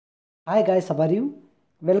Hi guys, how are you?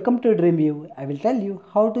 Welcome to DreamView. I will tell you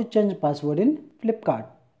how to change password in Flipkart.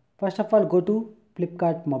 First of all, go to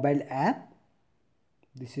Flipkart mobile app.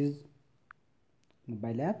 This is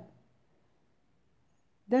mobile app.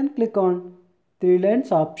 Then click on three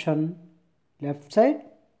lines option left side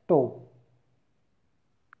top.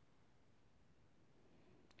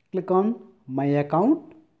 Click on my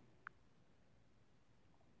account.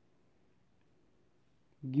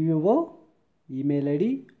 Give your email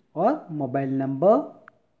ID or mobile number.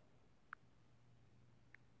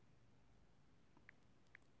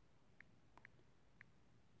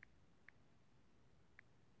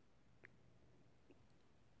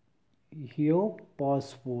 Here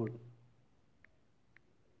password.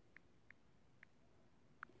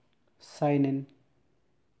 Sign in.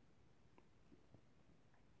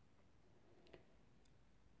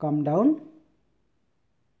 Come down.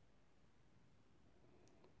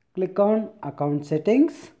 Click on account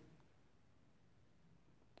settings.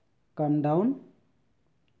 Come down.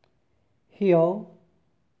 Here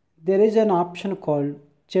there is an option called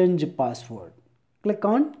change password. Click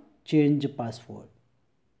on change password.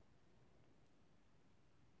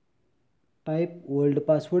 Type old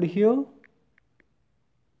password here.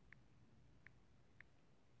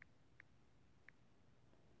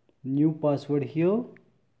 New password here.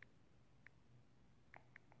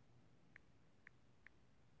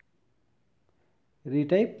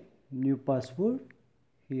 Retype new password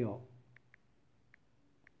here.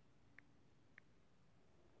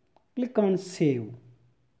 Click on save.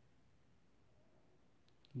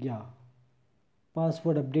 Yeah,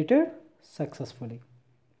 password updated successfully.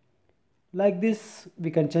 Like this we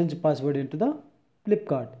can change password into the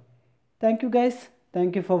Flipkart. Thank you guys.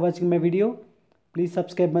 Thank you for watching my video. Please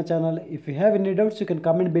subscribe my channel. If you have any doubts you can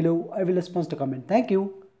comment below. I will respond to comment. Thank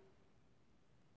you.